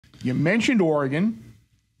You mentioned Oregon.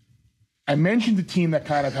 I mentioned the team that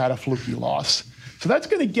kind of had a fluky loss. So that's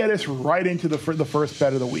going to get us right into the first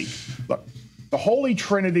bet of the week. Look, the holy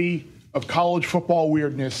trinity of college football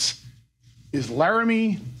weirdness is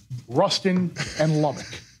Laramie, Ruston, and Lubbock.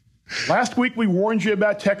 Last week, we warned you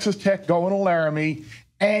about Texas Tech going to Laramie,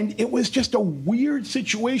 and it was just a weird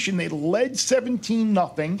situation. They led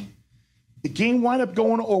 17-0. The game wound up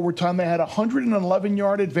going to overtime. They had a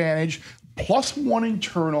 111-yard advantage, +1 in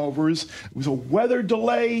turnovers. It was a weather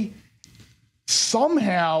delay.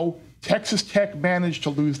 Somehow, Texas Tech managed to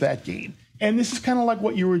lose that game. And this is kind of like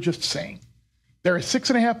what you were just saying. They're a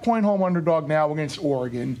 6.5-point home underdog now against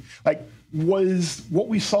Oregon. Like, was what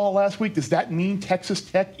we saw last week, does that mean Texas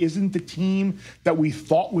Tech isn't the team that we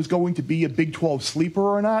thought was going to be a Big 12 sleeper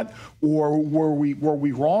or not? Or were we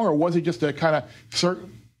wrong? Or was it just a kind of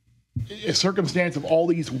a circumstance of all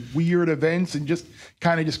these weird events and just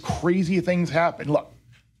kind of just crazy things happen? Look,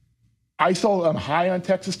 I'm high on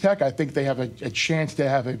Texas Tech. I think they have a chance to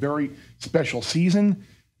have a very special season.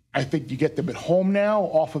 I think you get them at home now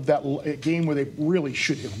off of that game where they really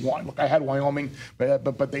should have won. Look, I had Wyoming,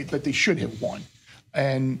 but they should have won.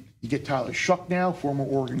 And you get Tyler Shuck now, former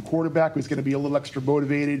Oregon quarterback, who's going to be a little extra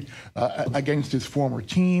motivated against his former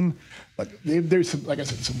team. But there's some, like I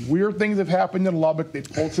said, some weird things have happened in Lubbock. They've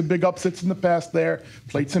pulled some big upsets in the past there,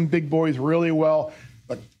 played some big boys really well.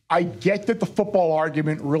 But I get that the football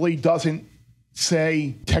argument really doesn't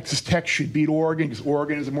say Texas Tech should beat Oregon because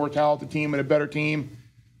Oregon is a more talented team and a better team.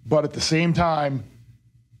 But at the same time,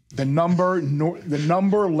 the number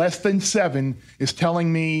less than 7 is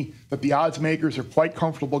telling me that the odds makers are quite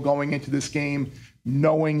comfortable going into this game,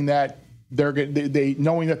 knowing that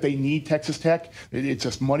knowing that they need Texas Tech. It's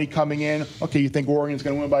just money coming in. Okay, you think Oregon's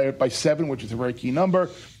going to win by 7, which is a very key number.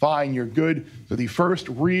 Fine, you're good. So the first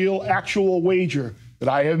real actual wager that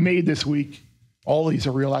I have made this week, all these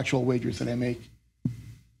are real actual wagers that I make,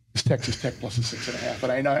 is Texas Tech plus a 6.5.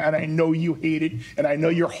 And I know you hate it, and I know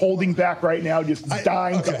you're holding back right now, just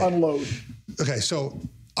dying to unload. Okay, so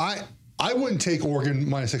I wouldn't take Oregon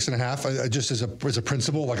minus 6.5. Just as a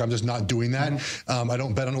principle, like I'm just not doing that. I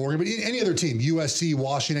don't bet on Oregon, but any other team, USC,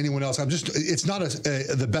 Washington, anyone else, it's not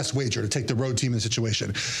the best wager to take the road team in the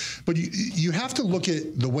situation. But you have to look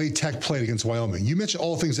at the way Tech played against Wyoming. You mentioned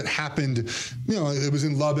all the things that happened. It was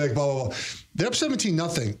in Lubbock, blah, blah, blah. They're up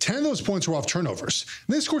 17-0. 10 of those points were off turnovers.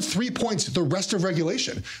 And they scored 3 points the rest of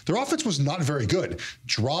regulation. Their offense was not very good.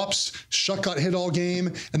 Drops, Shuck got hit all game,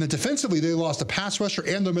 and then defensively they lost a pass rusher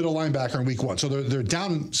and their middle linebacker in week 1. So they're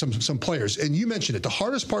down some players. And you mentioned it. The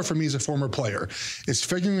hardest part for me as a former player is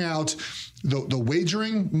figuring out the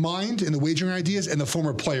wagering mind and the wagering ideas and the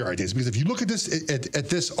former player ideas. Because if you look at this at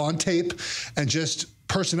this on tape and just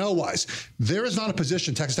personnel-wise, there is not a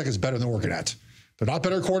position Texas Tech is better than Oregon at. They're not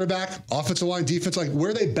better quarterback, offensive line, defense. Like,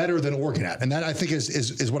 where are they better than Oregon at? And that, I think,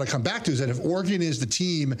 is what I come back to, is that if Oregon is the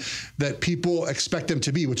team that people expect them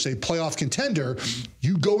to be, which they playoff contender,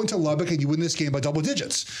 you go into Lubbock and you win this game by double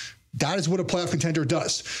digits. That is what a playoff contender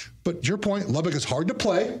does. But your point, Lubbock is hard to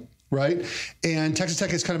play, right? And Texas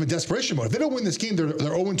Tech is kind of in desperation mode. If they don't win this game, they're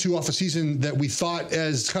 0-2 off a season that we thought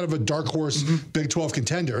as kind of a dark horse Big 12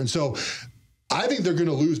 contender. And so I think they're going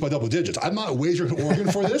to lose by double digits. I'm not wagering Oregon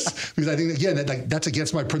for this because I think, again, that's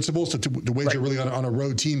against my principles to wager really on a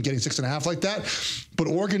road team getting 6.5 like that. But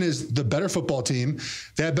Oregon is the better football team.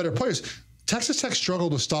 They have better players. Texas Tech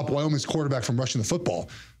struggled to stop Wyoming's quarterback from rushing the football.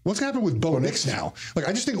 What's going to happen with Bo Nix now? Like,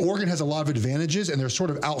 I just think Oregon has a lot of advantages, and they're sort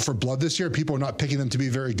of out for blood this year. People are not picking them to be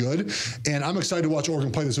very good, and I'm excited to watch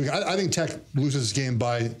Oregon play this week. I think Tech loses this game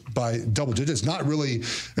by double digits. It's not really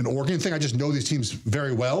an Oregon thing. I just know these teams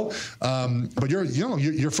very well. But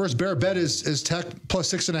your first bear bet is Tech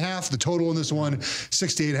plus 6.5. The total in this one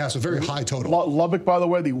 68.5. So very high total. Lubbock, by the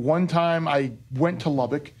way, the one time I went to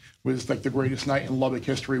Lubbock was like the greatest night in Lubbock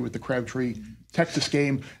history with the Crabtree Texas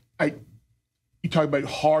game. You talk about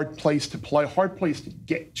hard place to play, hard place to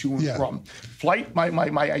get to and from. Flight,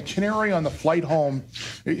 my itinerary on the flight home,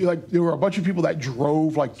 there were a bunch of people that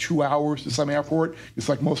drove like 2 hours to some airport. It's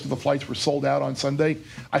like most of the flights were sold out on Sunday.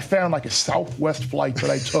 I found like a Southwest flight that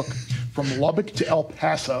I took from Lubbock to El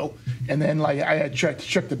Paso, and then like I had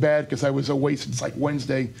checked the bag because I was away since like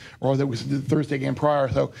Wednesday, or there was the Thursday game prior,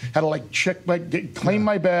 so had to like claim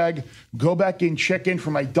my bag, go back in, check in for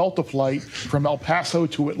my Delta flight from El Paso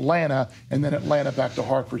to Atlanta, and then Atlanta back to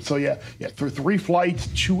Hartford. So yeah, for 3 flights,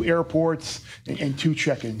 2 airports, and 2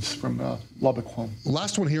 check-ins from Lubbock home.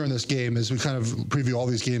 Last one here in this game as we kind of preview all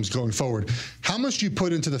these games going forward. How much do you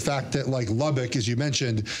put into the fact that, like Lubbock, as you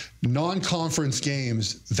mentioned, non-conference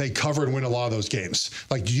games, they cover and win a lot of those games?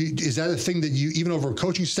 Like, is that a thing that you, even over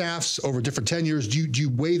coaching staffs, over different tenures, do you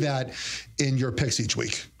weigh that in your picks each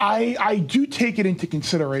week? I do take it into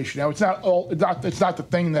consideration. Now, it's not the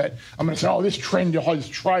thing that I'm going to say, oh, this trend is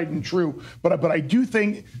tried and true. But I do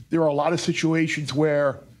think there are a lot of situations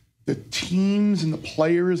where the teams and the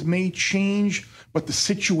players may change, but the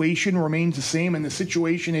situation remains the same. And the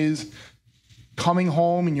situation is coming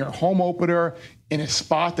home in your home opener in a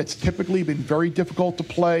spot that's typically been very difficult to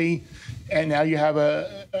play. And now you have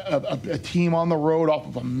a team on the road off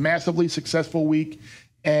of a massively successful week.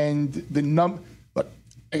 And look,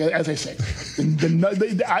 as I say,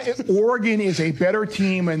 Oregon is a better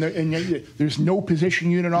team, and there's no position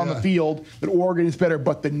unit on the field that Oregon is better.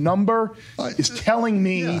 But the number is telling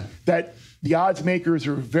me that the odds makers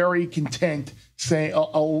are very content saying,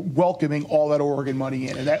 welcoming all that Oregon money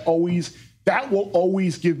in. And that will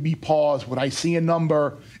always give me pause when I see a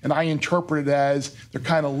number and I interpret it as they're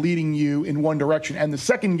kind of leading you in one direction. And the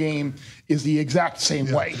second game is the exact same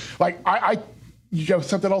way. Like, you have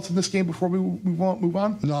something else in this game before we move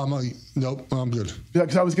on? No, nope, I'm good.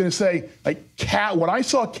 Because I was going to say, like, Cal, when I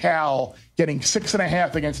saw Cal getting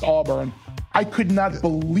 6.5 against Auburn, I could not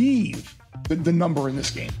believe the number in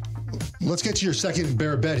this game. Let's get to your second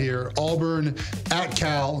bear bet here. Auburn at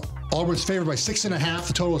Cal. Auburn's favored by 6.5.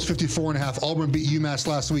 The total is 54.5. Auburn beat UMass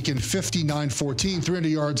last weekend 59-14, 300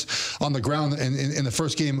 yards on the ground in the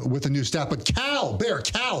first game with a new stat. But Cal,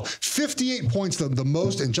 58 points, the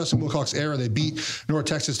most in Justin Wilcox's era. They beat North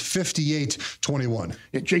Texas 58-21.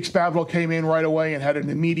 Yeah, Jake Spavital came in right away and had an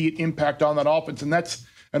immediate impact on that offense, and that's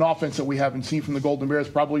an offense that we haven't seen from the Golden Bears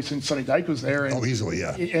probably since Sonny Dykes was there. And, easily,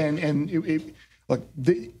 yeah. Look,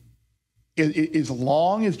 as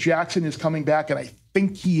long as Jackson is coming back, and I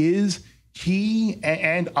think he is, he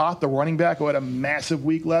and Ott, the running back, who had a massive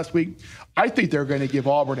week last week, I think they're going to give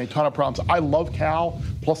Auburn a ton of problems. I love Cal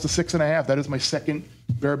plus the 6.5. That is my second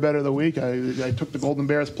bear bet of the week. I took the Golden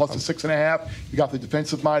Bears plus the 6.5. You got the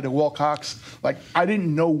defensive mind of Wilcox. Like, I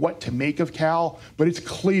didn't know what to make of Cal, but it's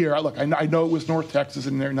clear. Look, I know it was North Texas,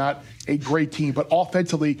 and they're not a great team, but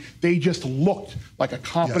offensively, they just looked like a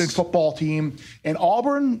competent football team. And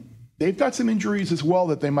Auburn, they've got some injuries as well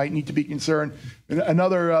that they might need to be concerned.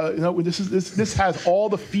 Another, this has all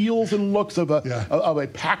the feels and looks of a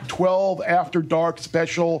Pac-12 after dark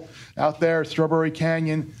special out there, Strawberry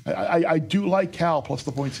Canyon. I do like Cal plus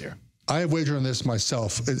the points here. I have wagered on this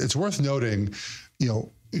myself. It's worth noting,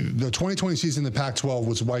 the 2020 season in the Pac-12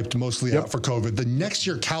 was wiped mostly out for COVID. The next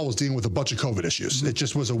year, Cal was dealing with a bunch of COVID issues. It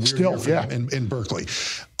just was a weird year for them in Berkeley.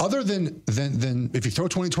 Other than if you throw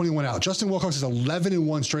 2021 out, Justin Wilcox is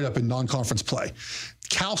 11-1 straight up in non-conference play.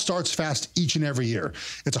 Cal starts fast each and every year.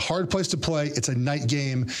 It's a hard place to play. It's a night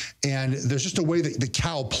game. And there's just a way that the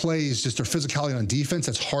Cal plays, just their physicality on defense,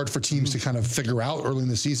 that's hard for teams to kind of figure out early in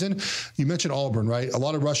the season. You mentioned Auburn, right? A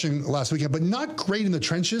lot of rushing last weekend, but not great in the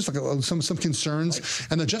trenches, like some concerns. Right.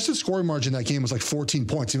 And the adjusted scoring margin in that game was like 14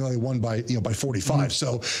 points, even though they won by 45.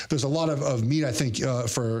 So there's a lot of meat, I think,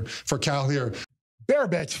 for Cal here. Bear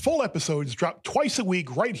Bets full episodes drop twice a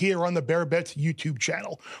week right here on the Bear Bets YouTube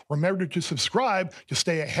channel. Remember to subscribe to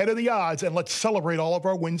stay ahead of the odds, and let's celebrate all of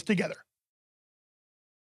our wins together.